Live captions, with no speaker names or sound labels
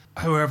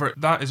However,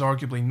 that is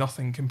arguably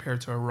nothing compared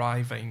to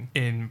arriving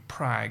in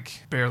Prague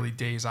barely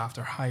days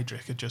after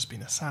Heydrich had just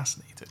been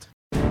assassinated.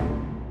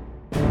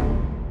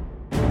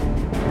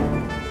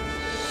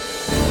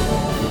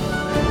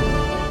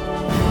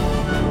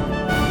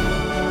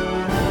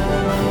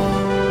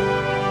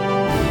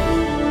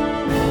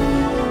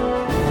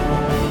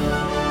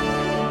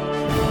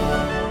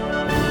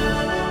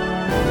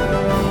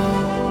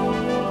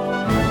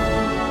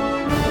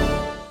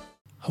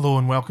 Hello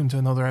and welcome to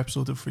another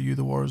episode of For You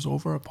The War Is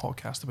Over, a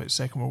podcast about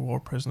Second World War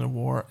prisoner of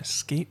war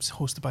escapes,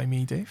 hosted by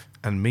me, Dave.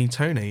 And me,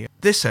 Tony.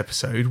 This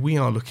episode, we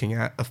are looking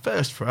at a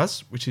first for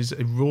us, which is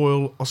a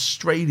Royal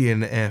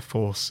Australian Air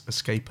Force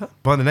escaper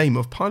by the name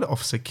of Pilot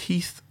Officer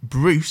Keith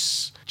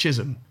Bruce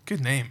Chisholm.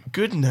 Good name.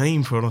 Good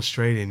name for an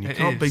Australian. You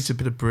can't beat a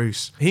bit of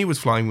Bruce. He was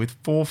flying with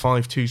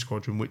 452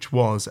 Squadron, which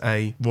was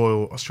a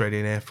Royal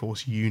Australian Air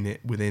Force unit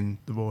within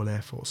the Royal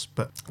Air Force.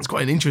 But it's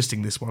quite an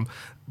interesting, this one.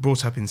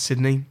 Brought up in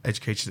Sydney,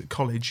 educated at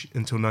college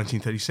until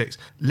 1936,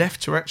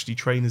 left to actually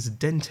train as a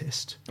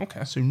dentist.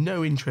 Okay. So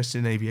no interest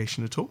in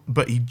aviation at all.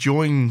 But he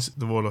joined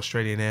the Royal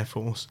Australian Air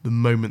Force the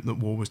moment that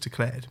war was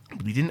declared.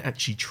 But he didn't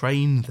actually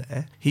train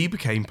there. He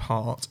became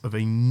part of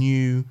a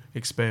new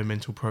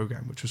experimental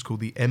program, which was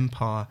called the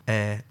Empire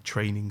Air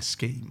Training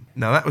Scheme.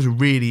 Now, that was a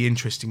really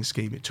interesting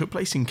scheme. It took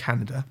place in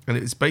Canada, and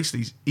it is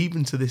basically,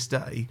 even to this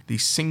day, the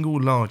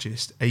single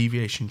largest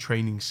aviation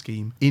training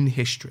scheme in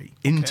history.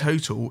 In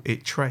total,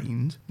 it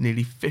trained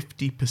nearly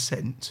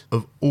 50%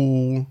 of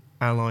all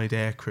Allied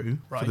aircrew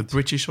for the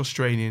British,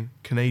 Australian,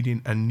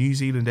 Canadian and New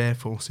Zealand Air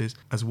Forces,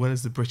 as well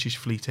as the British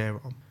Fleet Air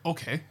Arm.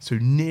 Okay. So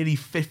nearly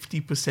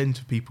 50%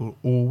 of people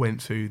all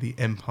went through the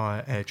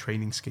Empire Air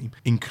Training Scheme,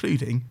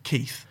 including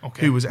Keith,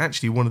 who was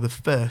actually one of the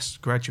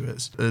first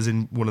graduates, as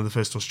in one of the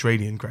first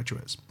Australian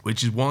graduates,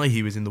 which is why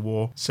he was in the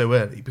war so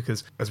early,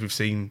 because, as we've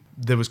seen,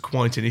 there was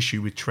quite an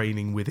issue with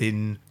training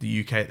within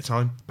the UK at the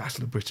time.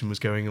 Battle of Britain was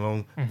going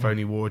along,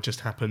 Phoney War had just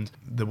happened.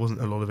 There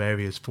wasn't a lot of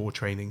areas for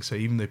training, so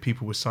even though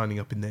people were signing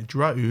up in their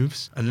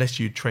droves,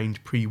 unless you'd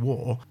trained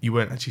pre-war, you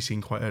weren't actually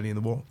seen quite early in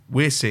the war.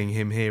 We're seeing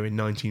him here in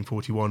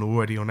 1941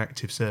 already on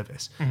active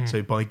service.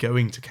 So by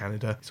going to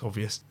Canada, it's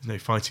obvious there's no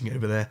fighting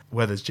over there.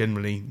 Weather's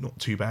generally not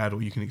too bad,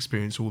 or you can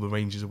experience all the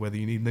ranges of weather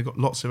you need, and they've got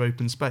lots of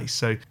open space,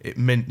 so it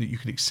meant that you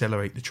could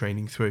accelerate the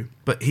training through.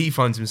 But he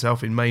finds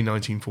himself in May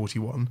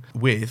 1941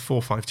 with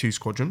 452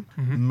 Squadron,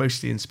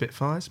 mostly in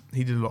Spitfires.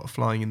 He did a lot of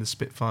flying in the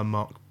Spitfire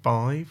Mark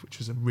V, which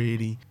was a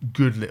really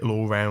good little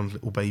all-round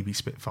little baby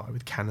Spitfire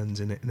with cannons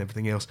in it and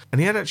everything else. And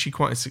he had actually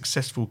quite a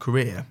successful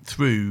career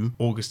through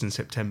August and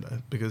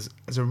September, because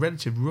as a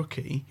relative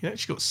rookie, he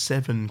actually got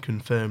 7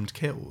 confirmed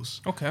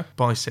kills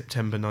by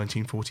September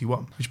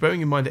 1941, which,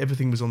 bearing in mind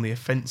everything was on the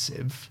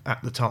offensive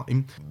at the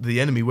time, the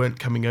enemy weren't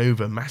coming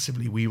over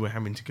massively, we were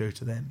having to go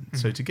to them.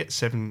 So to get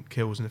 7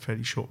 kills in a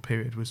fairly short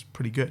period was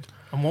pretty good.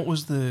 And what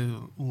was the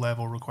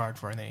level required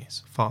for an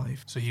ace?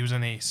 5. So he was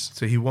an ace.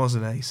 So he was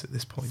an ace at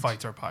this point.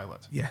 Fighter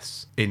pilot.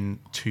 Yes, in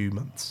 2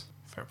 months.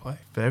 Fair play.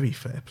 Very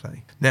fair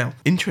play. Now,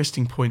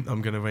 interesting point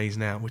I'm going to raise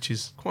now, which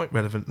is quite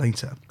relevant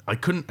later. I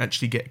couldn't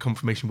actually get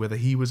confirmation whether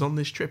he was on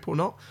this trip or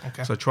not.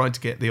 So I tried to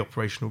get the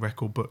operational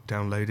record book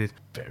downloaded.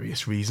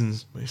 Various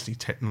reasons, mostly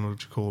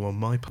technological on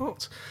my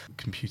part. The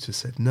computer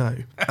said no.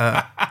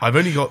 I've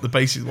only got the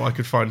basics what I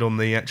could find on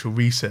the actual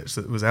research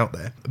that was out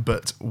there.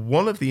 But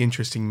one of the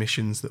interesting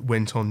missions that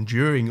went on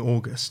during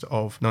August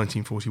of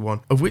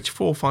 1941, of which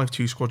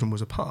 452 Squadron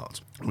was a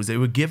part, was they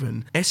were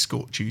given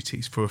escort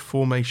duties for a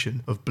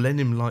formation of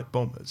Blenheim light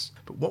bombers.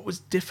 But what was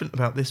different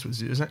about this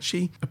was it was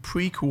actually a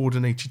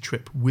pre-coordinated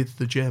trip with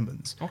the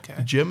Germans.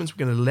 The Germans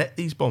were going to let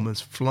these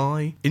bombers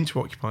fly into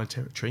occupied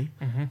territory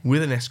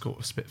with an escort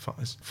of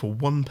Spitfires for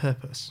one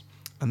purpose.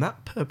 And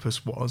that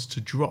purpose was to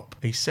drop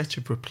a set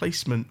of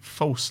replacement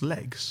false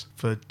legs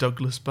for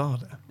Douglas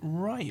Bader.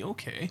 Right,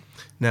 okay.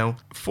 Now,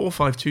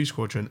 452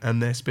 Squadron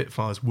and their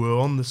Spitfires were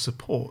on the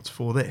support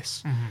for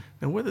this.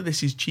 Now, whether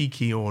this is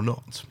cheeky or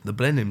not, the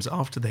Blenheims,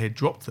 after they had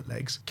dropped the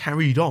legs,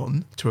 carried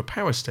on to a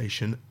power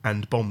station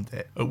and bombed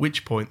it, at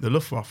which point the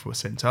Luftwaffe were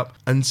sent up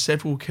and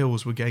several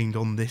kills were gained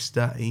on this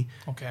day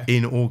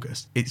in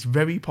August. It's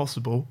very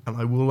possible, and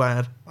I will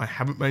add, I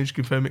haven't managed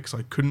to confirm it because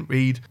I couldn't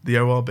read the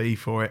ORB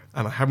for it,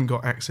 and I haven't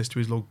got access to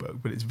his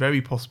logbook, but it's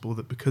very possible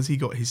that because he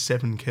got his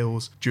 7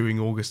 kills during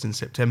August and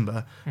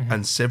September,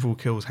 and several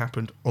kills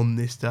happened on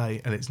this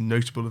day, and it's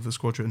notable of the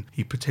squadron,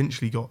 he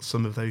potentially got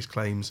some of those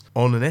claims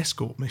on an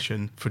escort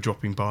mission for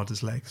dropping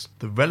Bader's legs.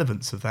 The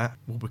relevance of that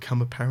will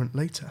become apparent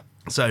later.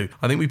 So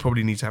I think we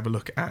probably need to have a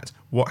look at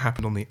what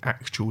happened on the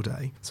actual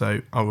day.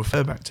 So I'll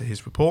refer back to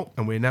his report,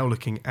 and we're now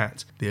looking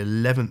at the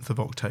 11th of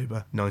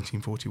October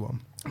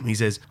 1941. He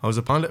says, I was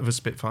a pilot of a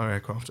Spitfire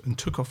aircraft and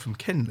took off from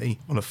Kenley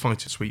on a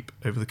fighter sweep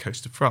over the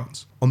coast of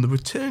France. On the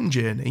return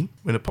journey,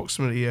 when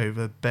approximately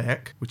over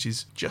Berck, which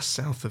is just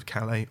south of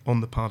Calais,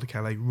 on the Pas de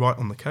Calais, right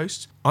on the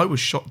coast, I was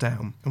shot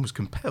down and was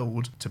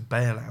compelled to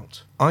bail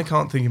out. I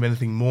can't think of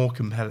anything more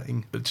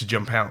compelling to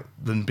jump out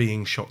than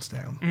being shot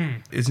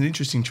down. It's an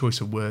interesting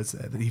choice of words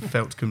there, that he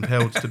felt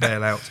compelled to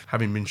bail out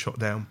having been shot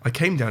down. I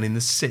came down in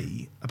the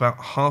sea about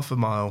half a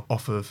mile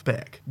off of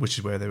Berck, which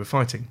is where they were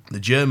fighting. The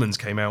Germans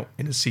came out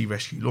in a sea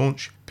rescue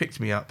launch, picked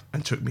me up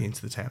and took me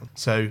into the town.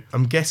 So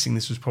I'm guessing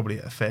this was probably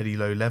at a fairly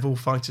low level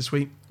fighter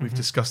sweep. We've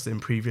discussed them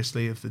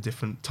previously of the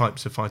different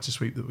types of fighter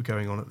sweep that were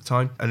going on at the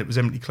time, and it was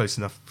eminently close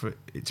enough for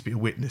it to be a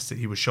witness that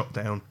he was shot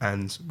down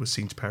and was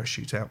seen to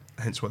parachute out,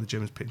 hence why the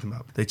Germans picked him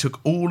up. They took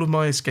all of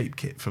my escape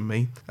kit from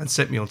me and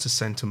sent me on to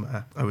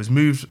Saint-Omer. I was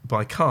moved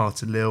by car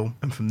to Lille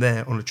and from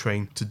there on a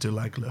train to De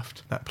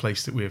Lagluft, that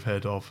place that we have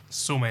heard of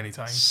so many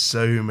times.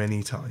 So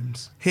many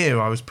times.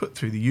 Here I was put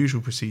through the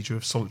usual procedure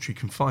of solitary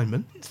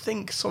confinement. I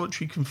think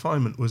solitary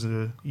confinement was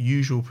a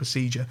usual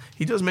procedure.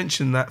 He does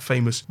mention that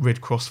famous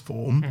Red Cross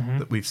form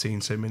that we've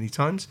seen so many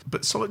times,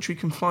 but solitary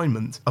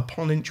confinement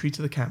upon entry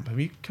to the camp, have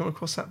you come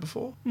across that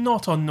before?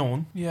 Not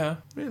unknown, yeah.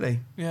 Really?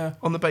 Yeah.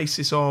 On the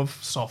basis of?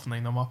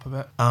 Softening them up a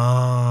bit.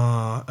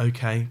 Ah,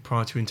 okay.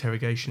 Prior to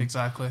interrogation.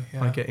 Exactly,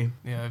 yeah. I get you.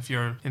 Yeah, if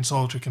you're in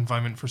solitary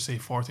confinement for, say,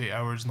 48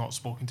 hours, not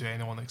spoken to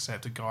anyone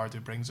except a guard who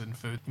brings in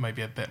food, you might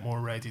be a bit more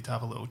ready to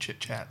have a little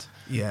chit-chat.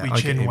 Yeah, we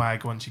chin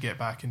wag once you get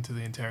back into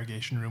the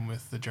interrogation room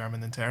with the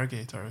German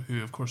interrogator,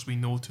 who, of course, we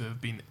know to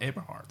have been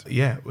Eberhard.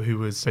 Yeah, who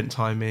was spent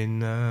time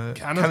in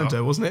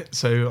Canada, wasn't it?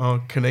 So our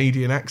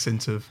Canadian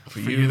accent of for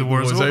you the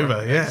war's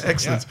over. Yeah,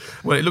 excellent. Yeah.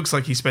 Well, it looks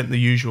like he spent the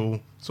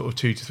usual sort of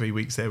 2 to 3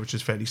 weeks there, which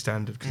is fairly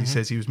standard, because he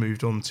says he was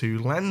moved on to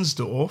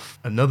Lansdorf,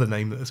 another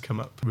name that has come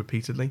up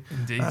repeatedly,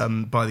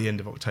 by the end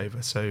of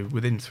October. So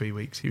within 3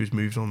 weeks, he was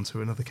moved on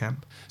to another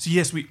camp. So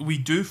yes, we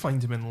do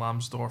find him in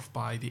Lansdorf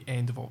by the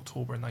end of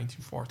October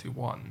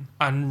 1941.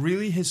 And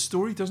really, his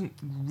story doesn't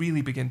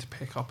really begin to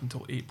pick up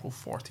until April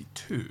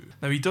 42.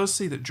 Now, he does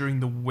say that during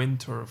the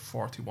winter of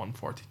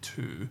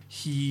 41-42,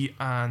 he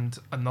and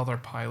another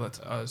pilot,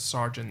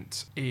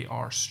 Sergeant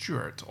A.R.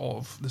 Stewart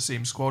of the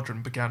same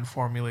squadron, began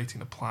formulating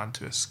a plan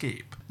to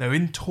escape. Now,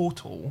 in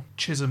total,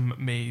 Chisholm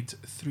made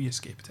 3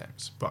 escape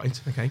attempts. Right,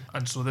 okay.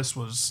 And so this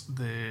was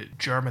the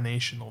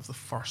germination of the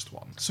first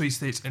one. So he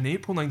states, in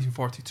April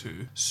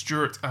 1942,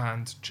 Stewart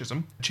and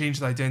Chisholm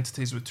changed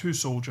identities with 2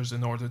 soldiers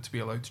in order to be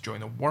allowed to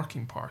join a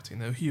working party.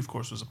 Now, he, of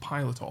course, was a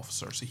pilot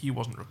officer, so he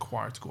wasn't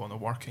required to go on a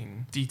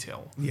working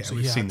detail. Yeah, so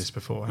we've seen this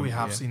before. We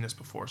have seen this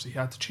before, so he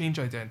had to change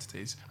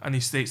identities. And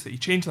he states that he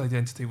changed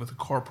identity with a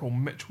Corporal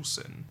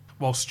Mitchelson,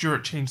 while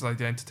Stewart changed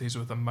identities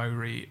with a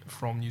Maori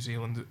from New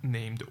Zealand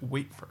named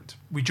Wakeford.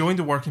 We joined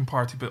a working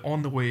party, but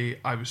on the way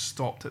I was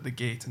stopped at the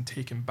gate and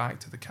taken back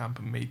to the camp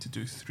and made to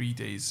do 3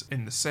 days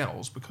in the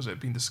cells because it had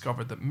been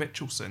discovered that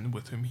Mitchelson,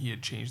 with whom he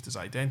had changed his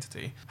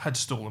identity, had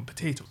stolen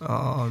potatoes.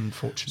 Oh,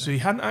 unfortunate. So he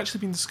hadn't actually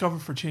been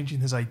discovered for changing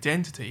his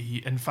identity. He,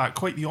 in fact,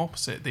 quite the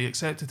opposite. They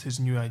accepted his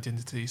new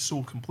identity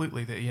so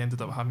completely that he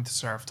ended up having to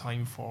serve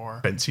time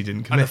for an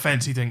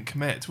offence he didn't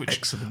commit, which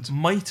Excellent.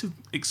 Might have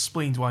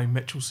explained why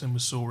Mitchelson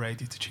was so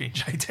ready to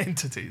change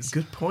identities.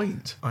 Good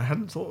point. I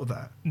hadn't thought of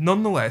that.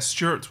 Nonetheless,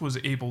 Stewart was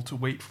able to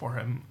wait for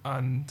him,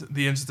 and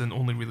the incident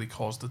only really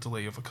caused a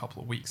delay of a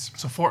couple of weeks.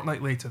 So a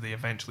fortnight later, they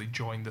eventually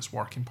joined this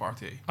working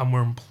party and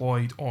were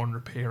employed on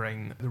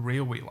repairing the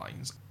railway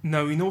lines.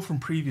 Now, we know from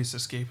previous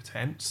escape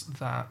attempts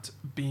that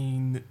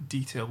being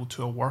detailed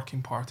to a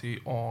working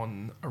party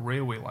on a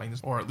railway line,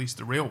 or at least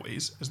the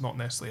railways, is not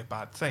necessarily a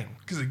bad thing,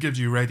 because it gives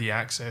you ready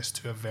access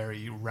to a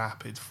very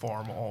rapid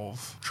form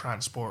of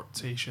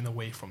transportation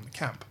away from the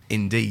camp.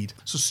 Indeed.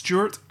 So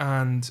Stewart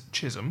and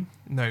Chisholm,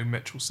 now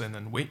Mitchelson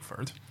and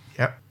Wakeford,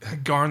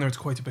 Yep. garnered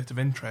quite a bit of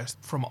interest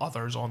from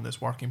others on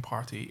this working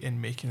party in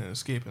making an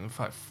escape. And in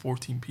fact,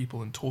 14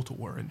 people in total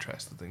were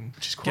interested in.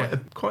 Which is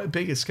quite a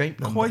big escape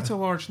number. Quite a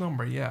large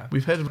number, yeah.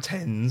 We've heard of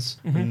 10s,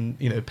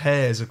 and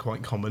pairs are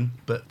quite common,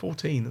 but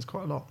 14, that's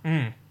quite a lot.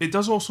 It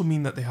does also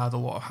mean that they had a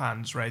lot of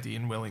hands ready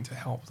and willing to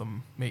help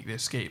them make the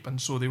escape,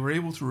 and so they were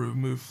able to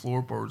remove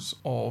floorboards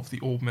of the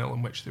old mill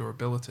in which they were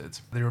billeted.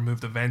 They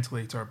removed the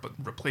ventilator but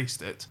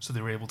replaced it, so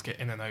they were able to get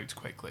in and out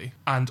quickly.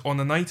 And on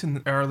a night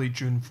in early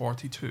June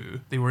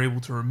 42, they were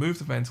able to remove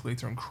the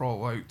ventilator and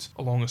crawl out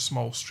along a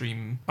small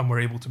stream and were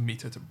able to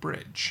meet at a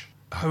bridge.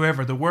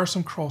 However, there were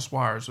some cross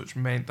wires which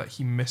meant that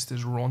he missed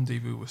his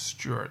rendezvous with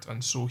Stewart,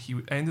 and so he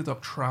ended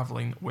up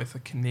travelling with a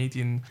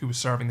Canadian who was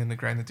serving in the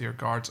Grenadier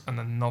Guards and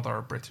another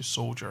British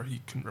soldier.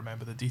 He couldn't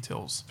remember the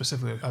details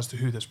specifically as to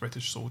who this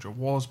British soldier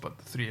was, but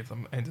the 3 of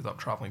them ended up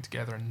travelling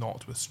together and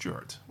not with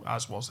Stewart,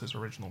 as was his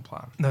original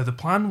plan. Now, the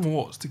plan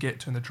was to get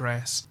to an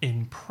address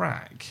in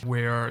Prague,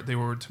 where they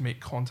were to make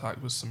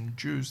contact with some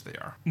Jews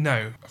there.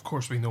 Now, of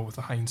course, we know with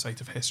the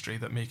hindsight of history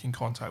that making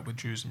contact with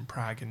Jews in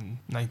Prague in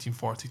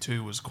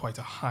 1942 was quite a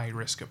a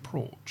high-risk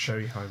approach.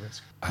 Very high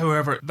risk.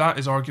 However, that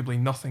is arguably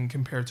nothing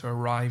compared to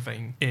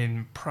arriving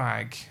in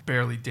Prague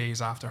barely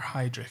days after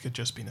Heydrich had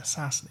just been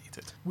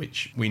assassinated.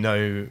 Which we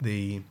know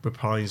the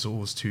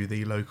reprisals to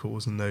the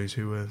locals and those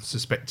who were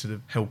suspected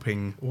of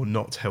helping or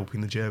not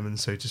helping the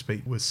Germans, so to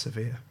speak, was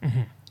severe.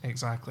 Mm-hmm.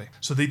 Exactly.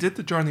 So they did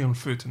the journey on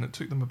foot, and it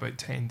took them about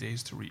 10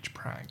 days to reach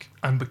Prague.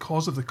 And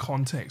because of the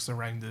context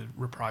around the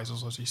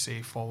reprisals, as you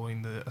say,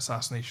 following the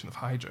assassination of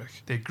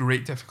Heydrich, they had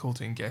great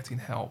difficulty in getting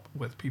help,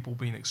 with people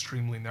being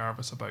extremely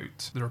nervous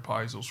about the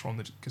reprisals from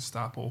the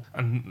Gestapo,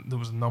 and there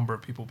was a number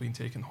of people being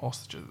taken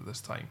hostage at this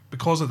time.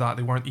 Because of that,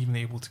 they weren't even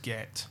able to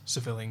get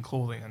civilian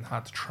clothing and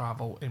had to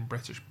travel in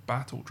British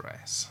battle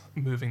dress,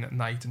 moving at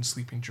night and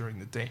sleeping during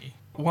the day.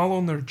 While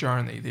on their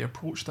journey, they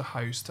approached the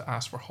house to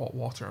ask for hot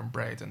water and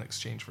bread in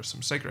exchange for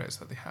some cigarettes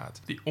that they had.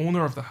 The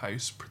owner of the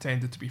house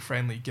pretended to be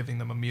friendly, giving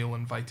them a meal,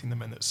 inviting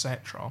them in,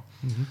 etc.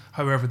 Mm-hmm.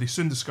 However, they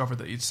soon discovered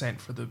that he'd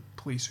sent for the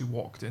police, who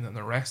walked in and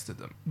arrested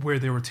them, where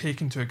they were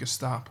taken to a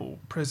Gestapo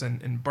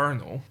prison in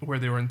Brno, where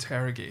they were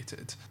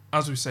interrogated.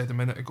 As we said a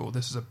minute ago,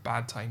 this is a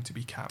bad time to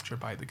be captured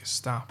by the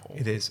Gestapo.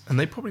 It is, and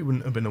they probably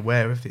wouldn't have been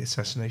aware of the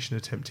assassination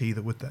attempt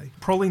either, would they?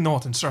 Probably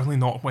not, and certainly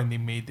not when they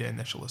made the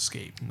initial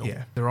escape. No.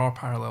 Yeah. There are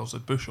parallels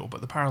with Buchel,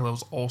 but the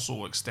parallels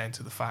also extend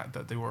to the fact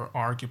that they were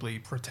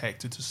arguably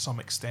protected to some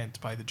extent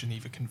by the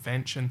Geneva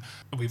Convention.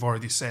 We've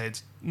already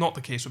said, not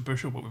the case with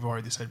Buchel, but we've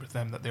already said with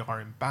them that they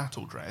are in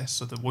battle dress,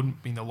 so there wouldn't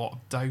have been a lot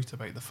of doubt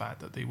about the fact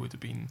that they would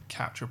have been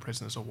captured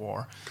prisoners of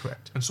war.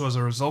 Correct. And so as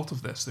a result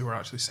of this, they were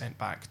actually sent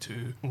back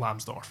to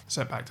Lambsdorff,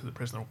 sent back to the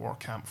prisoner of war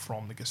camp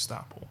from the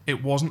Gestapo.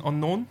 It wasn't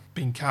unknown.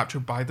 Being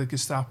captured by the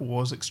Gestapo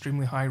was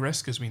extremely high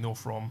risk, as we know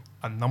from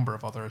a number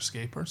of other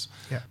escapers.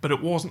 Yeah. But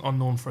it wasn't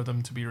unknown for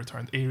them to be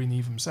returned. Aaron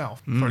Eve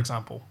himself, for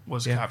example,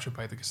 was captured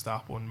by the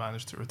Gestapo and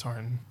managed to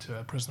return to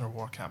a prisoner of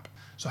war camp.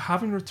 So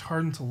having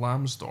returned to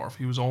Lambsdorff,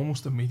 he was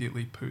almost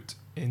immediately put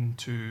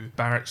into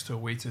barracks to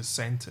await his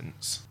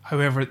sentence.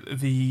 However,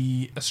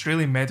 the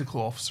Australian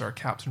medical officer,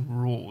 Captain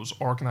Rose,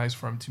 organised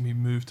for him to be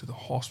moved to the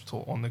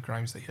hospital on the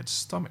grounds that he had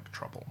stomach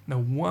trouble. Now,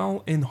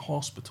 while in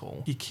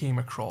hospital, he came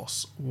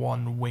across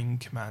one Wing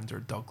Commander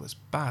Douglas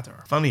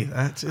Bader. Funny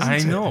that, isn't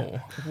it? I know.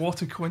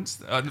 What a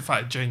coincidence. In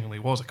fact, it genuinely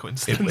was a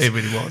coincidence. It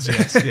really was,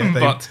 yes. Yeah,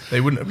 but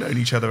they wouldn't have known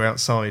each other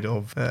outside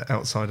of that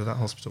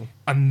hospital.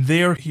 And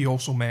there he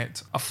also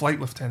met a Flight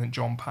Lieutenant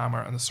John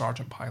Palmer and a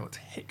Sergeant Pilot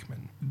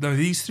Hickman. Now,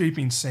 these three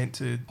been sent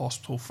to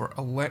hospital for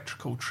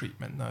electrical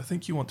treatment. Now, I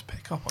think you want to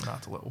pick up on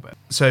that a little bit.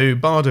 So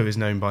Bader is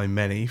known by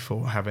many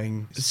for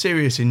having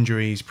serious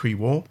injuries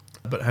pre-war,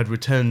 but had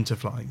returned to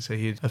flying, so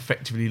he had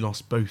effectively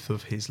lost both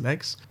of his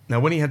legs. Now,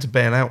 when he had to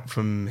bail out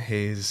from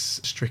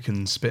his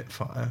stricken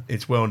Spitfire,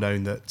 it's well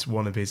known that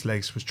one of his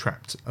legs was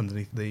trapped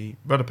underneath the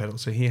rudder pedal,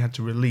 so he had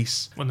to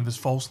release... One of his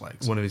false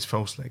legs. One of his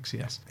false legs,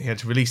 yes. He had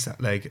to release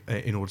that leg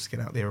in order to get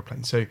out of the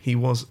aeroplane. So he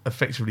was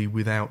effectively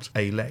without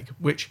a leg,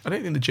 which I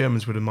don't think the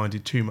Germans would have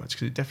minded too much,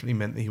 because it definitely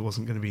meant that he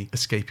wasn't going to be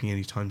escaping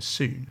anytime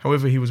soon.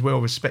 However, he was well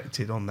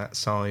respected on that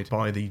side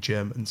by the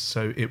Germans,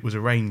 so it was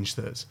arranged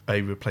that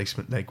a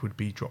replacement leg would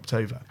be dropped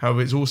over.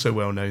 However, it's also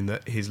well known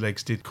that his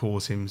legs did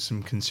cause him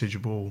some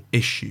considerable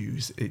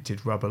issues. It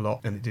did rub a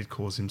lot, and it did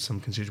cause him some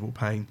considerable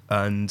pain.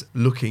 And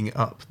looking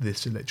up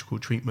this electrical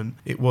treatment,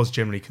 it was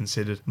generally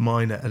considered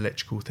minor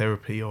electrical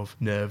therapy of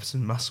nerves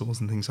and muscles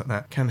and things like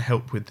that can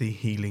help with the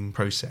healing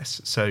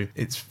process. So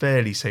it's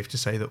fairly safe to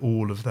say that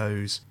all of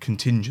those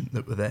contingent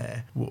that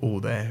were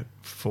all there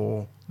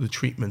for the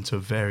treatment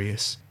of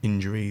various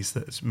injuries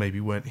that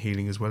maybe weren't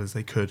healing as well as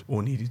they could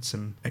or needed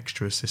some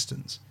extra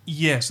assistance.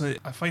 Yes,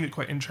 I find it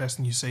quite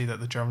interesting you say that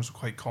the Germans were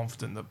quite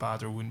confident that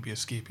Bader wouldn't be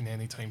escaping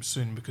anytime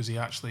soon, because he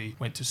actually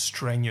went to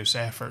strenuous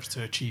efforts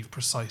to achieve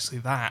precisely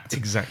that.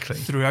 Exactly.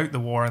 Throughout the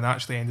war, and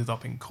actually ended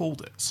up in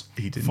Colditz.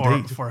 He did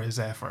indeed. For his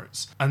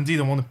efforts. Indeed,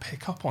 I want to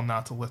pick up on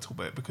that a little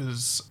bit,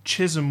 because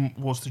Chisholm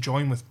was to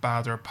join with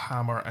Bader,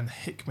 Palmer and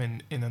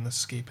Hickman in an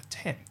escape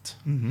attempt.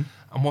 Mm-hmm.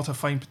 And what I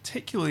find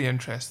particularly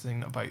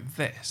interesting about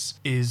this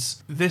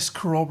is this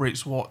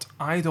corroborates what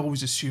I'd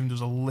always assumed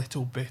was a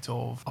little bit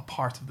of a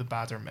part of the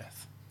Bader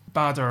myth.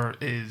 Bader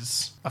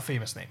is a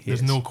famous name.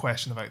 There's no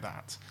question about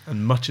that.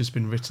 And much has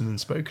been written and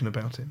spoken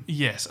about him.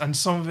 Yes, and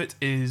some of it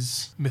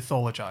is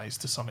mythologized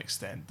to some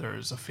extent.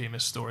 There's a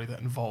famous story that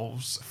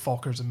involves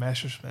Fokkers and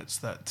Messerschmitts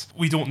that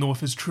we don't know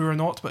if is true or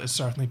not, but has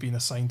certainly been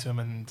assigned to him,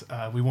 and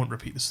we won't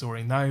repeat the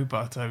story now,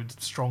 but I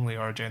would strongly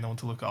urge anyone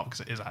to look it up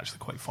because it is actually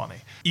quite funny.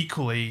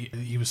 Equally,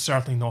 he was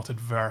certainly not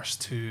adverse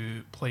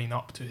to playing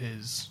up to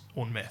his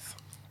own myth.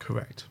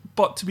 Correct.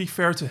 But to be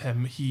fair to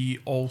him, he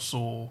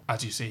also,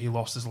 as you say, he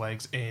lost his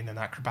legs in an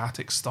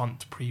acrobatic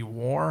stunt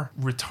pre-war,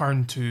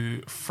 returned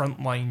to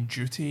frontline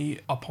duty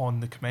upon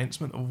the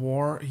commencement of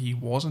war. He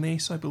was an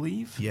ace, I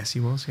believe. Yes,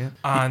 he was, yeah.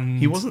 And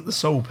he wasn't the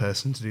sole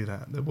person to do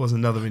that. There was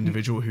another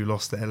individual who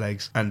lost their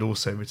legs and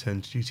also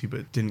returned to duty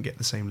but didn't get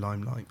the same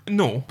limelight.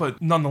 No,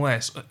 but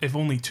nonetheless, if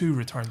only two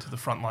returned to the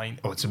front line,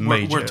 it's a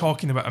major we're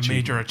talking about a achievement.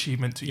 Major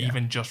achievement to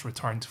even just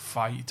return to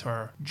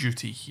fighter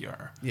duty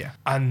here. Yeah.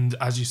 And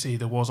as you say,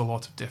 there was was a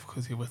lot of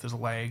difficulty with his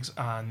legs,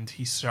 and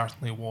he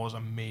certainly was a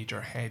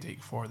major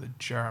headache for the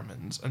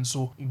Germans. And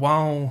so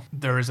while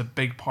there is a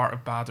big part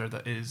of Badr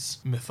that is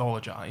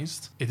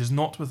mythologized, it is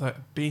not without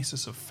a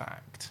basis of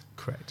fact.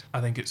 Correct. I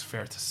think it's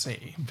fair to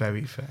say.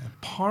 Very fair.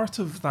 Part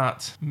of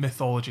that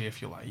mythology,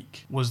 if you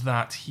like, was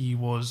that he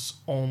was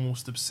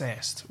almost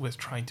obsessed with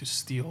trying to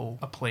steal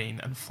a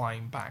plane and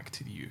flying back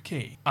to the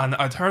UK. And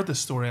I'd heard this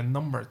story a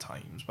number of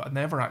times, but I'd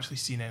never actually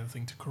seen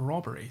anything to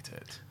corroborate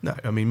it. No,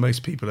 I mean,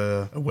 most people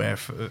are aware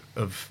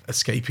of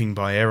escaping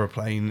by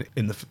aeroplane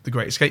in the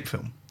Great Escape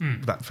film.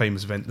 That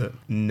famous event that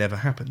never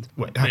happened.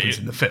 Well, it happens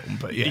in the film,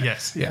 but yeah.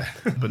 Yes. Yeah.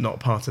 But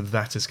not part of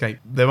that escape.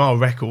 There are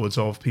records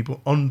of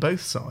people on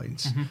both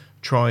sides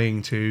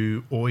trying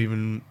to, or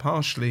even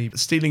partially,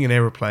 stealing an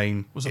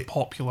aeroplane. Was a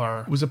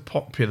popular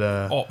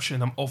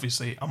option,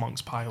 obviously,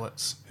 amongst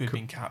pilots who'd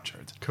been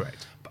captured.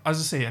 Correct. But as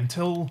I say,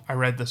 until I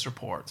read this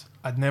report,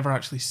 I'd never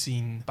actually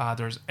seen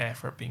Badr's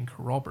effort being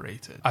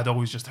corroborated. I'd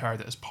always just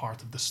heard it as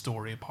part of the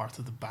story, part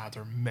of the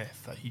Badr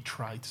myth that he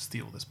tried to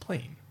steal this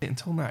plane.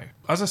 Until now.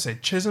 As I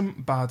said,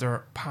 Chisholm, Badr,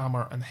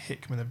 Palmer and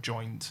Hickman have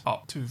joined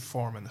up to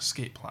form an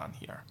escape plan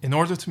here. In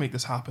order to make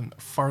this happen,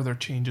 further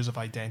changes of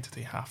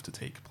identity have to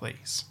take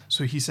place.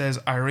 So he says,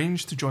 I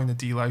arranged to join the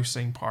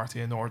delousing party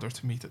in order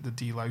to meet at the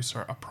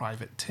delouser a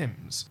private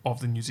Timms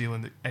of the New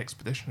Zealand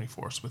Expeditionary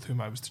Force with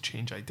whom I was to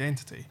change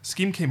identity.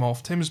 Scheme came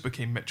off, Timms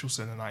became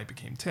Mitchelson and I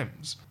became Timms.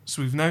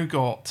 So we've now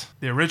got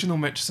the original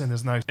Mitchelson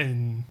is now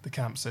in the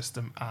camp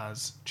system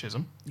as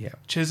Chisholm. Yeah.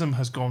 Chisholm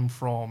has gone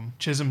from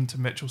Chisholm to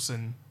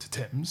Mitchelson to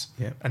Timms.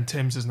 Yeah. And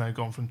Timms has now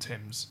gone from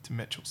Timms to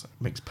Mitchelson.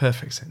 Makes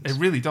perfect sense. It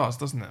really does,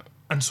 doesn't it?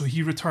 And so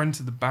he returned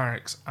to the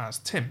barracks as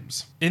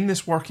Timms. In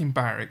this working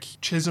barrack,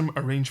 Chisholm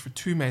arranged for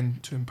two men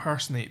to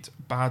impersonate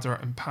Badr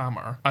and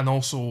Palmer, and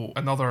also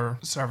another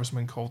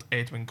serviceman called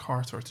Edwin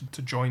Carter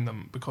to join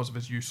them because of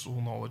his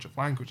useful knowledge of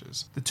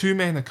languages. The two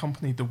men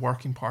accompanied the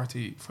working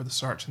party for the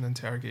search and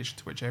interrogation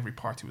to which every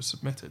party was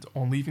submitted.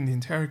 On leaving the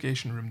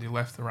interrogation room, they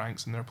left the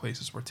ranks and their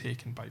places were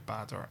taken by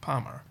Badr and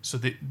Palmer. So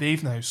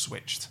they've now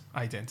switched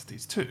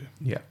identities too,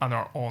 and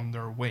are on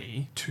their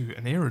way to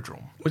an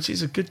aerodrome. Which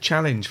is a good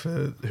challenge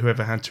for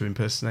whoever had to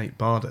impersonate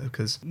Badr,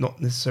 because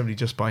not necessarily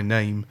just by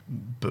name,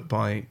 but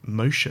by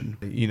motion.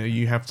 You know,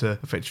 you have to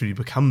effectively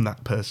become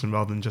that person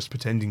rather than just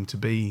pretending to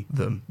be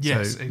them.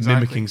 Yes, so exactly.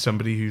 Mimicking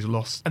somebody who's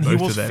lost and both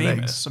he was of their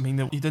famous. legs. I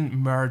mean, he didn't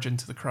merge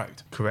into the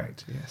crowd.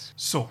 Correct, yes.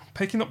 So,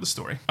 picking up the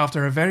story,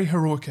 after a very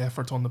heroic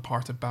effort on the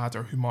part of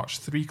Badr, who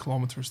marched 3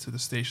 kilometres to the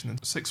station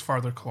and 6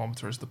 further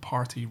kilometres, the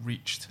party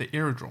reached the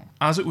aerodrome.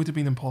 As it would have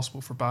been impossible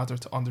for Badr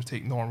to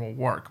undertake normal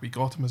work, we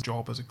got him his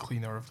job as a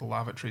cleaner of the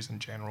lavatories and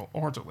general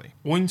orderly.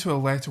 Owing to a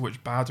letter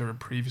which Badr had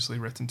previously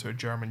written to a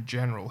German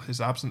general,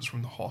 his absence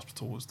from the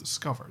hospital was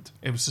discovered.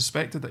 It was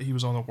suspected that he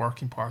was on a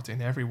working party,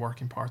 and every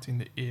working party in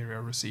the area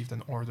received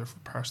an order for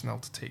personnel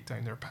to take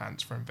down their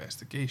pants for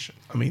investigation.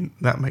 I mean,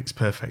 that makes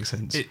perfect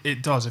sense.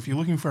 It does. If you're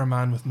looking for a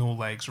man with no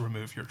legs,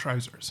 remove your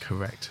trousers.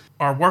 Correct.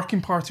 Our working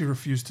party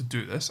refused to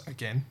do this.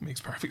 Again, makes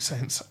perfect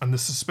sense. And the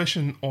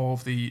suspicion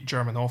of the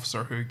German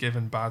officer who had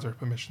given Badr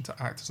permission to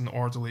act as an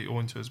orderly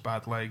owing to his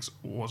bad legs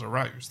was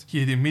aroused. He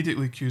had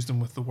immediately accused him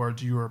with the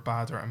word "you are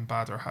Badr," and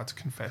Badr had to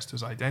confess to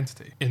his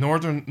identity. In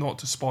order not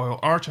to spoil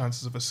our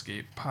chances of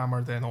escape,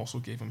 Palmer then also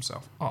gave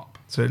himself up.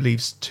 So it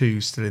leaves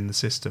 2 still in the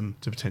system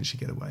to potentially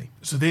get away.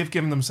 So they've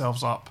given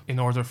themselves up in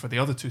order for the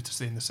other 2 to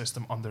stay in the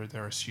system under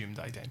their assumed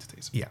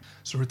identities. Yeah.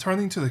 So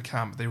returning to the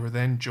camp, they were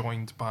then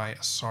joined by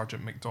a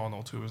Sergeant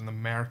MacDonald, who was an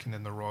American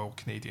in the Royal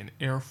Canadian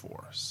Air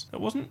Force.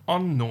 It wasn't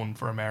unknown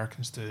for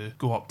Americans to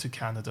go up to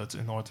Canada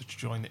in order to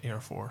join the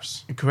Air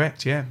Force.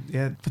 Correct, yeah.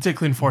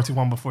 Particularly in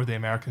 41, before the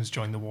Americans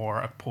joined the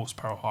war at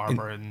post-Pearl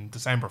Harbor in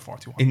December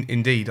 41.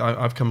 Indeed,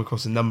 I've come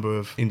across a number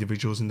of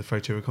individuals in the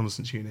Photo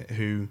Reconnaissance Unit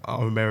who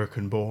are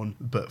American-born,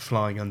 but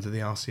flying under the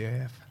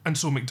RCAF. And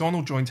so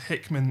MacDonald joined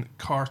Hickman,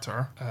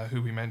 Carter,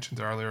 who we mentioned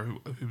earlier,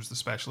 who was the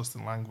specialist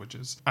in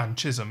languages, and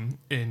Chisholm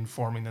in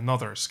forming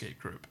another escape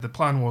group. The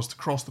plan was to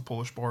cross the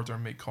Polish border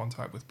and make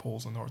contact with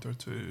Poles in order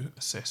to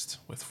assist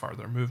with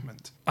further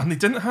movement. And they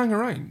didn't hang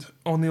around.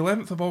 On the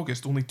 11th of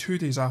August, only 2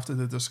 days after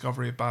the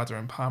discovery of Badr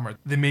and Palmer,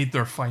 they made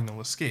their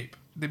final escape.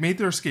 They made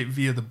their escape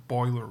via the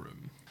boiler room.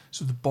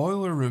 So the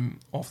boiler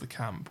room of the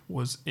camp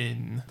was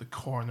in the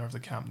corner of the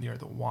camp near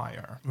the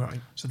wire.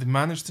 Right. So they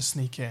managed to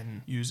sneak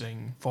in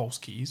using false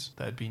keys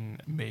that had been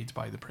made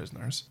by the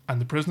prisoners. And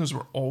the prisoners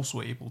were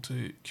also able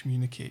to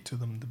communicate to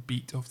them the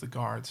beat of the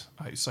guard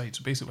outside.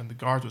 So basically when the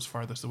guard was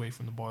furthest away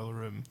from the boiler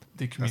room,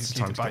 they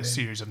communicated by a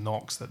series of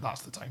knocks that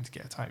that's the time to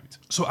get out.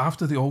 So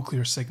after the all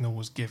clear signal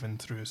was given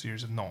through a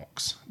series of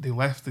knocks, they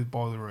left the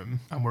boiler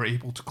room and were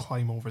able to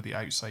climb over the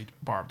outside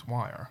barbed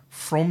wire.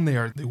 From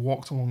there, they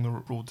walked along the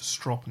road to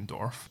Stropon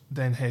Ottendorf,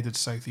 then headed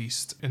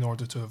southeast in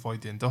order to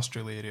avoid the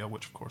industrial area,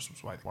 which of course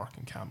was why the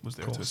working camp was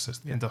there to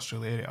assist the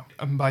industrial area.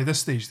 And by this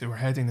stage, they were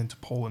heading into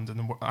Poland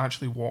and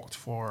actually walked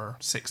for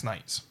 6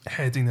 nights,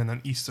 heading in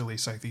an easterly,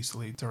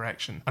 southeasterly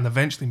direction, and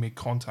eventually made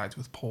contact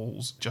with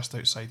Poles just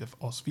outside of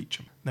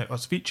Auschwitz. Now,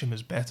 Auschwitz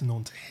is better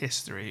known to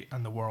history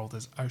and the world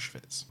as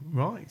Auschwitz.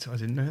 Right, I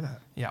didn't know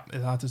that. Yeah,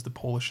 that is the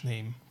Polish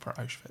name for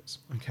Auschwitz.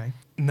 Okay.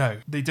 Now,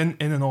 they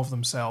didn't in and of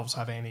themselves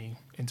have any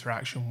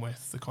interaction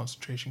with the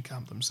concentration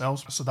camp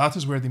themselves, so that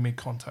is where they made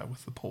contact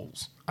with the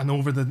Poles. And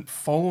over the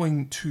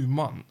following 2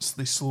 months,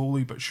 they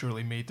slowly but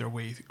surely made their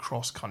way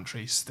cross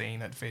country,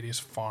 staying at various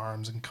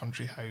farms and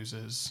country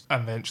houses,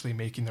 and eventually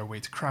making their way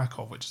to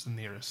Krakow, which is the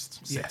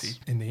nearest city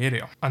in the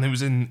area. And it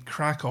was in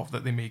Krakow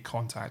that they made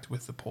contact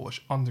with the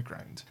Polish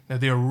underground. Now,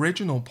 the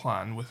original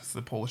plan with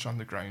the Polish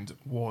underground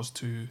was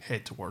to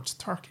head towards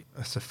Turkey.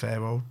 That's a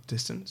fair old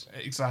distance.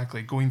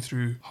 Exactly, going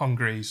through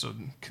Hungary, so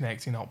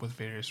connecting up with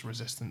various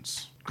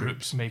resistance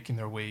groups, making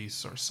their ways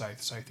sort of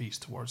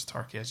southeast towards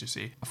Turkey, as you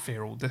say, a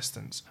fair old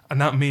distance.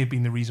 And that may have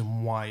been the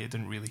reason why it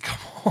didn't really come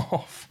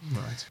off.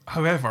 Right.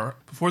 However,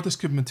 before this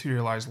could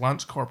materialise,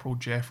 Lance Corporal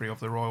Jeffrey of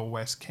the Royal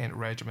West Kent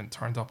Regiment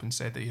turned up and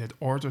said that he had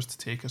orders to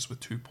take us with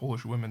 2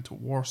 Polish women to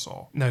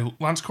Warsaw. Now,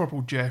 Lance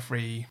Corporal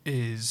Jeffrey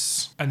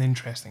is an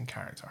interesting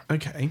character.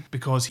 Okay.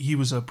 Because he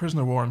was a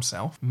prisoner of war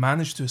himself,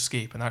 managed to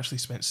escape, and actually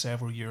spent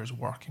several years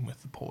working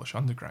with the Polish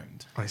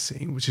underground. I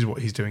see, which is what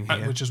he's doing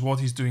here. Which is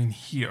what he's doing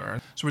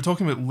here. So we're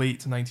talking about late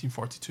to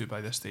 1942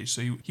 by this stage,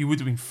 so he would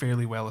have been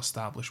fairly well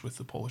established with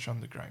the Polish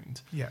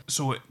underground. Yeah.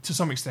 So to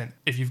some extent,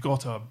 if you've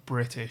got a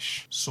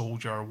British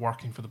soldier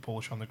working for the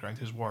Polish underground,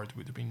 his word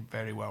would have been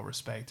very well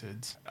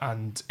respected,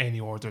 and any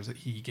orders that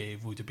he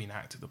gave would have been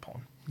acted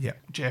upon. Yeah.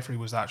 Jeffrey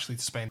was actually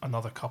to spend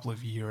another couple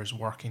of years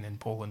working in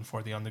Poland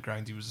for the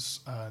underground. He was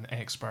an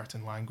expert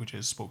in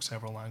languages, spoke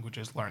several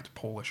languages, learnt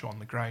Polish on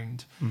the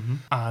ground,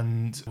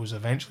 and was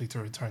eventually to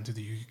return to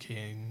the UK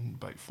in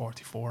about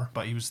 44.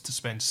 But he was to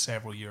spend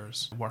several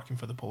years working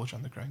for the Polish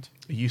underground.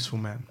 A useful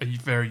man. A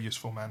very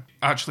useful man.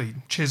 Actually,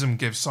 Chisholm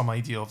gives some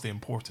idea of the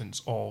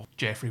importance of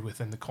Jeffrey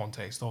within the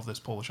context of this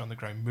Polish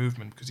underground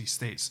movement, because he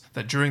states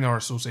that during our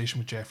association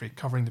with Jeffrey,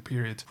 covering the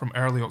period from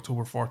early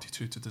October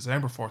 42 to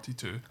December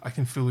 42, I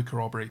can fully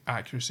corroborate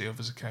accuracy of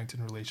his account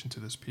in relation to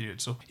this period.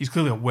 So he's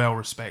clearly a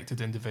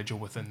well-respected individual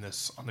within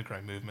this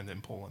underground movement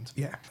in Poland.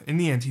 Yeah. In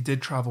the end, he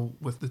did travel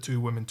with the 2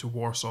 women to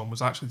Warsaw and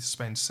was actually to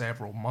spend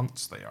several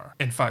months there.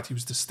 In fact, he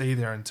was to stay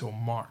there until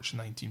March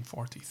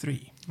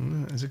 1943.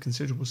 It's a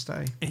considerable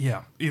stay.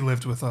 Yeah, he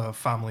lived with a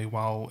family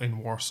while in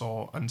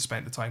Warsaw and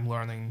spent the time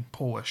learning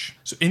Polish.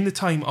 So in the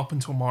time up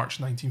until March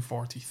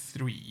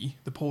 1943,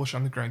 the Polish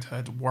underground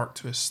had worked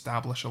to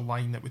establish a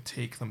line that would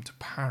take them to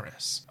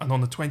Paris. And on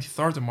the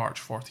 23rd of March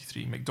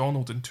 43,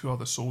 MacDonald and 2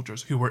 other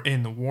soldiers who were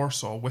in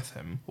Warsaw with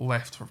him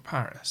left for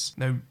Paris.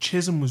 Now,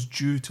 Chisholm was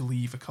due to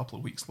leave a couple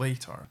of weeks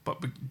later,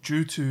 but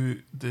due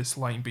to this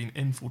line being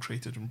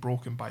infiltrated and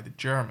broken by the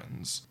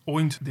Germans,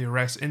 owing to the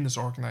arrests in this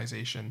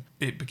organisation,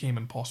 it became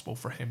impossible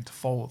for him to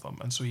follow them,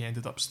 and so he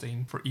ended up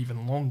staying for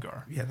even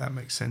longer. Yeah, that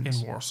makes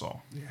sense. In Warsaw.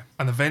 Yeah.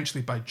 And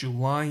eventually, by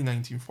July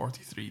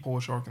 1943, the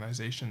Polish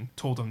organisation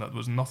told him that there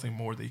was nothing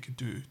more they could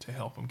do to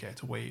help him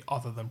get away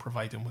other than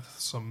provide him with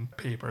some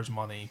papers,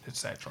 money,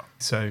 etc.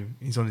 So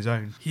he's on his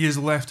own. He is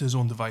left to his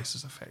own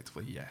devices,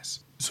 effectively, yes.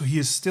 So he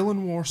is still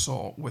in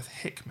Warsaw with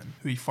Hickman,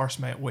 who he first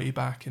met way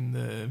back in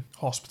the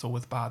hospital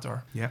with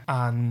Bader. Yeah.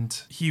 And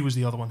he was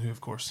the other one who, of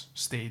course,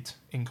 stayed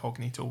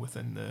incognito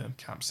within the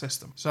camp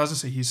system. So as I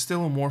say, he's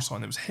still in Warsaw,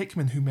 and it was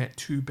Hickman who met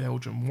 2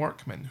 Belgian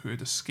workmen who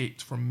had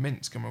escaped from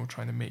Minsk and were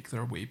trying to make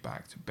their way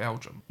back to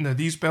Belgium. Now,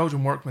 these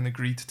Belgian workmen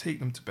agreed to take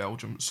them to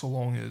Belgium so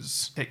long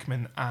as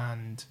Hickman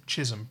and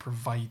Chisholm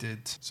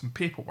provided some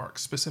paperwork,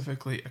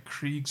 specifically a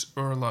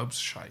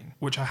Kriegsurlaubsschein,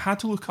 which I had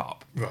to look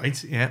up.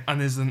 Right, yeah.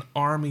 And is an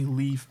army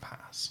leave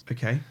pass.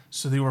 Okay.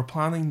 So they were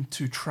planning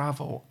to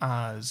travel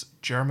as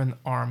German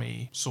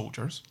army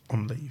soldiers.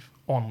 On leave.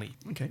 On leave.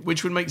 Okay.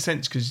 Which would make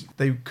sense because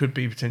they could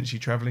be potentially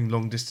travelling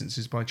long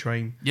distances by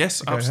train.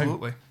 Yes,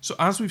 absolutely. So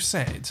as we've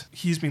said,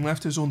 he's been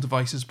left to his own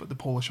devices, but the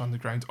Polish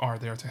underground are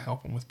there to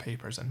help him with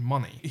papers and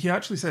money. He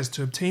actually says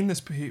to obtain this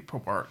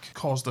paperwork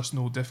caused us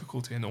no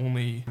difficulty and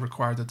only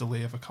required a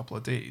delay of a couple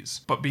of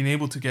days. But being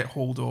able to get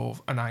hold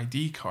of an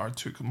ID card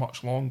took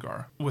much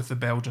longer, with the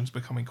Belgians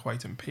becoming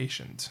quite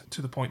impatient,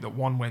 to the point that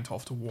one went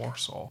off to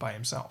Warsaw by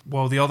himself,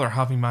 while the other,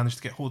 having managed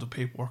to get hold of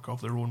paperwork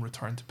of their own,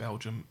 returned to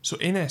Belgium. So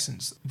in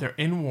essence, they're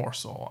in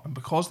Warsaw, and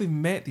because they've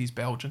met these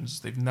Belgians,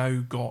 they've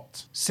now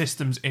got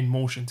systems in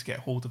motion to get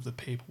hold of the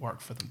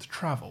paperwork for them to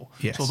travel.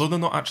 Yes. So although they're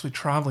not actually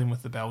travelling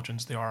with the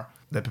Belgians, they're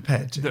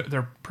prepared to.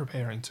 They're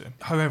preparing to.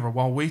 However,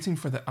 while waiting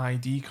for the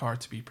ID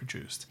card to be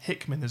produced,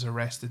 Hickman is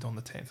arrested on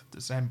the 10th of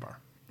December.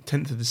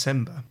 10th of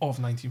December of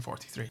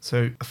 1943.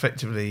 So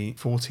effectively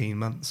 14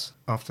 months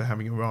after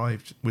having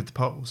arrived with the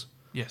Poles.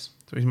 Yes.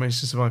 So he's managed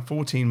to survive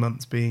 14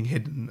 months being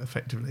hidden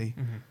effectively.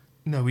 Mm-hmm.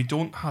 No, we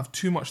don't have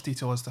too much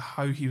detail as to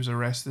how he was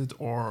arrested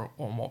or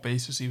on what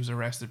basis he was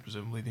arrested.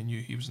 Presumably they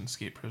knew he was an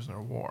escaped prisoner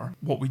of war.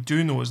 What we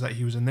do know is that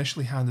he was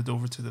initially handed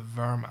over to the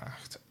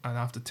Wehrmacht and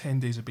after 10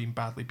 days of being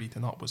badly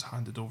beaten up was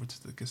handed over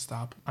to the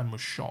Gestapo and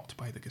was shot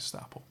by the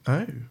Gestapo.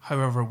 Oh.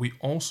 However, we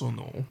also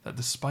know that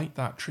despite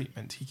that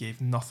treatment, he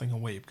gave nothing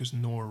away because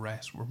no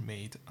arrests were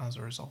made as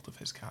a result of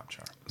his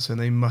capture. So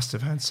they must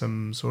have had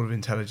some sort of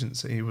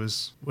intelligence that he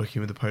was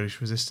working with the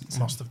Polish resistance.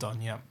 Must have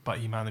done, yeah. But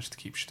he managed to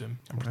keep Sturm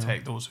and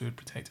protect those who had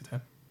protected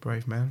him.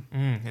 Brave man.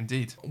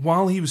 Indeed.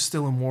 While he was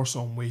still in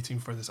Warsaw and waiting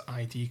for this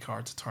ID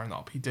card to turn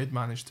up, he did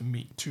manage to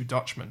meet 2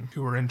 Dutchmen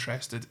who were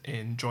interested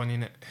in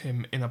joining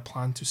him in a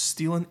plan to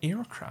steal an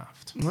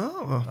aircraft.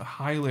 Oh. A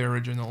highly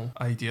original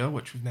idea,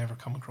 which we've never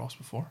come across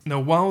before.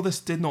 Now, while this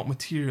did not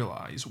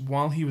materialise,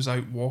 while he was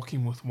out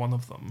walking with one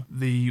of them,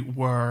 they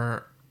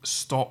were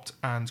stopped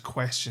and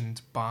questioned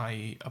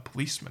by a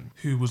policeman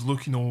who was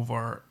looking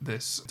over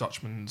this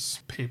Dutchman's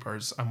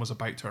papers and was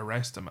about to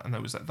arrest him. And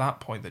it was at that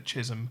point that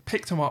Chisholm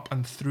picked him up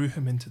and threw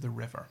him into the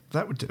river.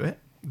 That would do it.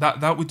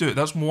 That would do it.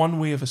 That's one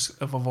way of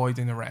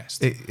avoiding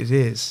arrest. It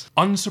is.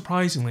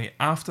 Unsurprisingly,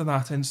 after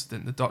that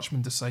incident, the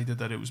Dutchman decided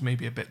that it was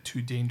maybe a bit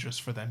too dangerous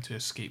for them to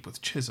escape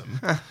with Chisholm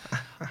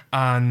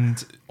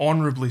and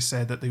honourably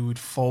said that they would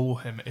follow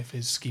him if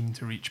his scheme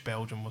to reach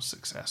Belgium was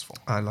successful.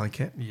 I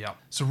like it. Yeah.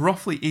 So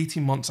roughly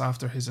 18 months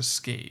after his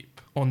escape,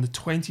 on the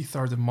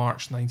 23rd of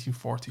March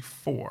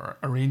 1944,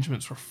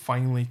 arrangements were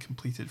finally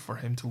completed for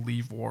him to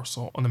leave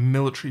Warsaw on a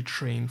military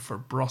train for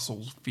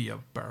Brussels via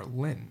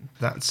Berlin.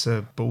 That's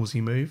a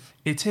ballsy move.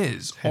 It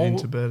is. Heading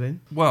to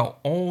Berlin. Well,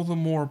 all the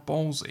more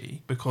ballsy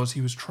because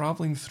he was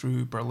travelling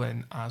through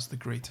Berlin as the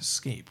Great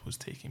Escape was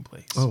taking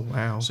place. Oh,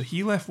 wow. So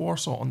he left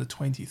Warsaw on the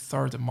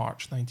 23rd of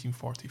March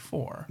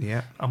 1944.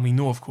 Yeah. And we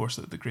know, of course,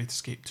 that the Great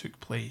Escape took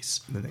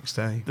place The next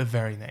day. the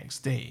very next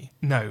day.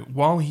 Now,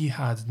 while he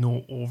had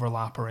no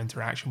overlap or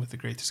interaction with the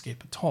Great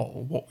Escape at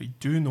all, what we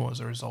do know as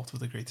a result of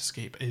the Great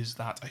Escape is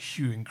that a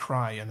hue and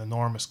cry, an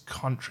enormous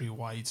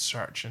countrywide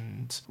search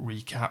and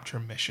recapture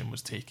mission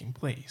was taking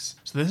place.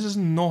 So this is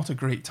not a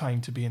great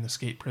time to be an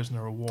escaped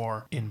prisoner of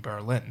war in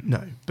Berlin.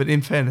 No, but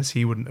in fairness,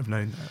 he wouldn't have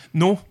known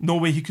that. No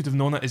way he could have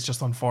known it. It's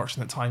just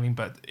unfortunate timing,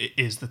 but it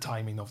is the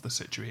timing of the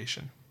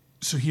situation.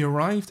 So he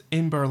arrived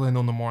in Berlin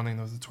on the morning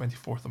of the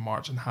 24th of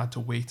March and had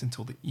to wait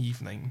until the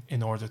evening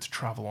in order to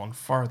travel on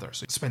further.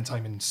 So he spent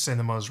time in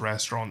cinemas,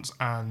 restaurants,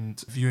 and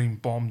viewing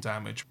bomb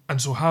damage.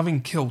 And so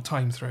having killed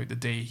time throughout the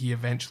day, he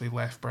eventually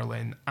left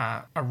Berlin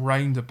at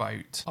around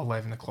about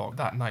 11 o'clock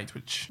that night,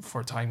 which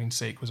for timing's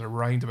sake was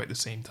around about the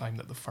same time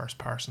that the first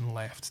person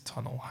left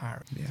Tunnel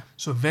Harry. Yeah.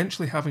 So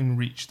eventually having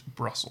reached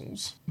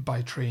Brussels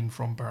by train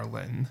from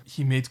Berlin,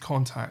 he made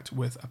contact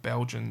with a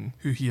Belgian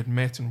who he had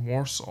met in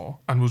Warsaw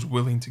and was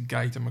willing to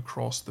guide him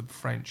across the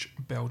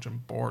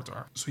French-Belgian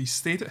border. So he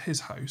stayed at his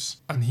house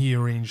and he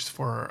arranged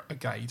for a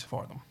guide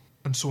for them.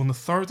 And so on the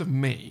 3rd of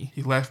May,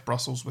 he left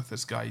Brussels with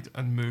this guide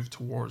and moved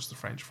towards the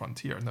French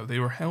frontier. Now, they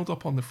were held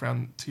up on the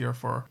frontier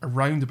for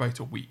around about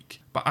a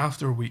week, but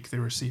after a week, they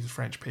received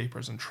French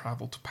papers and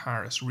travelled to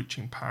Paris,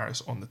 reaching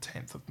Paris on the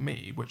 10th of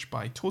May, which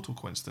by total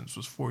coincidence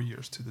was 4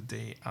 years to the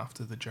day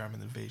after the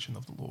German invasion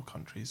of the Low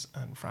Countries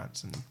and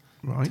France in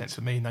 10th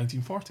of May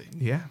 1940.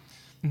 Yeah.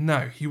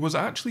 Now, he was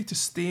actually to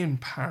stay in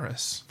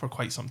Paris for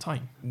quite some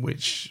time.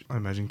 Which I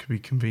imagine could be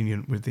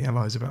convenient with the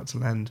Allies about to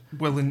land.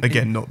 Well,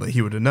 again, not that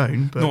he would have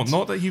known, but... No,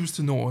 not that he was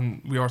to know, and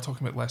we are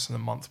talking about less than a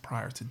month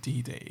prior to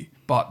D-Day.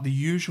 But the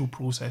usual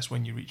process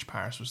when you reach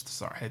Paris was to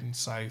start heading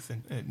south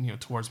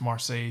and towards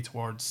Marseille,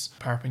 towards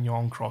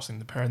Perpignan, crossing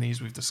the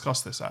Pyrenees. We've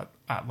discussed this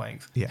at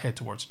length. Yeah. Head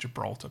towards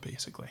Gibraltar,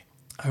 basically.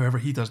 However,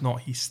 he does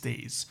not, he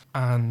stays.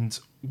 And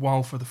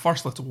while for the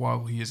first little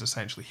while he is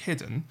essentially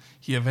hidden,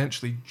 he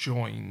eventually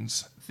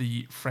joins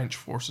the French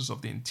forces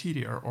of the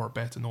interior, or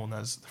better known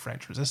as the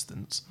French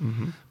Resistance,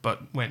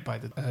 but went by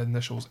the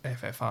initials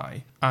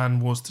FFI,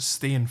 and was to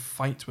stay and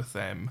fight with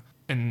them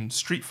in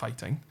street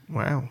fighting.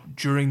 Wow.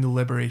 During the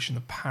liberation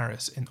of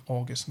Paris in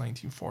August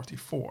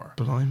 1944.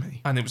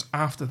 Blimey. And it was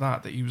after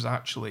that he was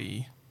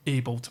actually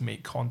able to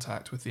make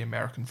contact with the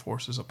American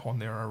forces upon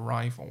their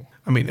arrival.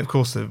 I mean, of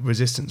course, the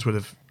resistance would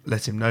have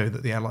let him know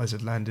that the Allies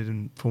had landed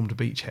and formed a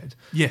beachhead.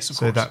 Yes, of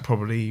course. So that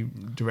probably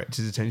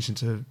directed his attention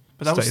to.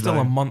 But that was still low.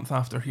 a month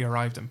after he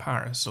arrived in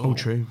Paris. So, oh,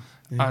 true.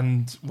 Yeah.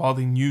 And while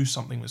they knew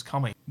something was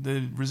coming,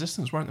 the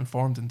resistance weren't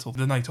informed until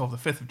the night of the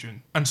 5th of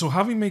June. And so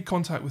having made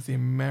contact with the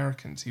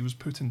Americans, he was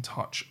put in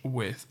touch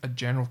with a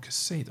General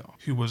Quesada,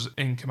 who was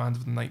in command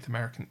of the 9th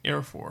American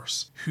Air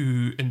Force,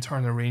 who in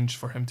turn arranged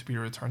for him to be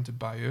returned to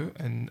Bayeux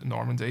in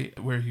Normandy,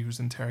 where he was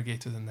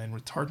interrogated and then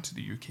returned to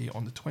the UK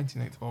on the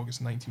 29th of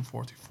August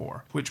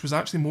 1944, which was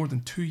actually more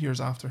than 2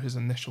 years after his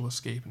initial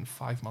escape and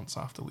 5 months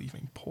after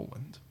leaving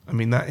Poland. I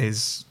mean, that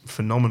is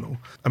phenomenal.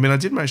 I mean, I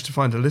did manage to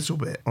find a little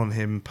bit on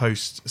him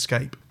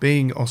post-escape.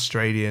 Being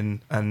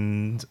Australian,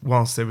 and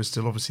whilst there was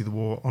still obviously the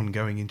war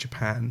ongoing in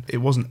Japan, it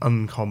wasn't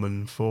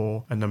uncommon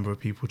for a number of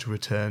people to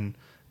return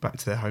back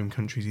to their home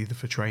countries, either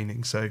for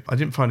training. So I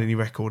didn't find any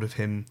record of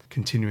him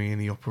continuing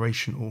any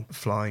operational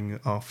flying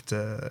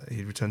after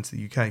he returned to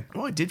the UK.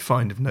 What I did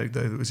find of note,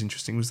 though, that was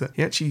interesting was that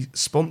he actually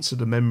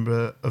sponsored a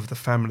member of the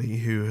family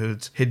who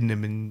had hidden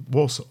him in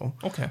Warsaw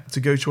to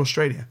go to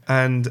Australia,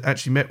 and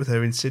actually met with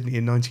her in Sydney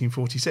in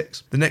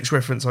 1946. The next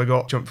reference I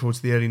got, jumped forward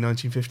to the early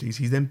 1950s,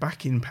 he's then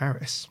back in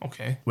Paris,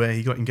 where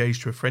he got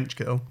engaged to a French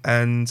girl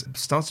and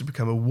started to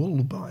become a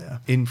wool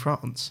buyer in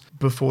France,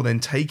 before then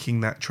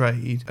taking that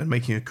trade and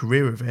making a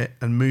career of it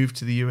and moved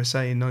to the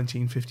USA in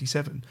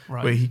 1957,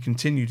 where he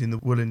continued in the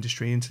wool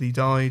industry until he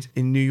died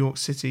in New York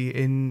City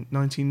in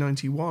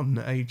 1991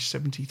 at age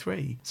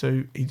 73.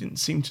 So he didn't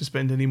seem to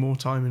spend any more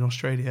time in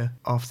Australia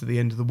after the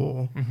end of the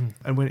war,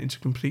 and went into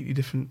a completely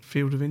different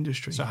field of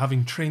industry. So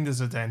having trained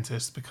as a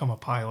dentist, become a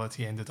pilot,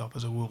 he ended up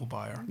as a wool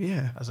buyer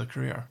as a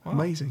career. Wow.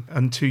 Amazing.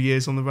 And 2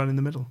 years on the run in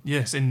the middle.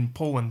 Yes, in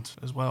Poland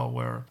as well,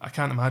 where I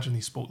can't imagine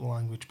he spoke the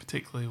language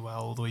particularly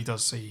well, although he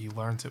does say he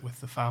learnt it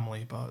with the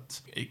family,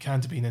 but it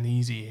can't have been an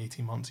easy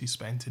 18 months he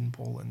spent in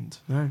Poland.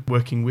 No,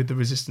 working with the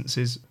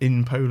resistances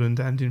in Poland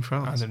and in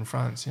France.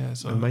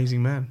 So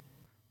amazing man.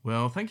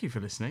 Well, thank you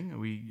for listening.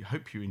 We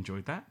hope you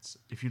enjoyed that.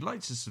 If you'd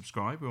like to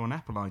subscribe, we're on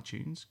Apple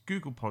iTunes,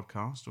 Google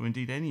Podcast, or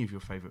indeed any of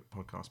your favourite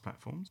podcast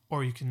platforms.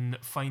 Or you can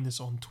find us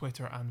on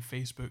Twitter and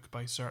Facebook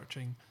by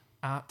searching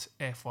at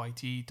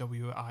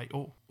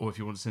FYTWIO. Or if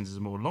you want to send us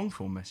a more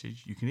long-form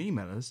message, you can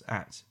email us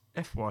at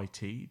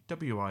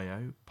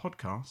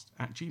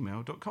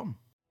fytwiopodcast@gmail.com.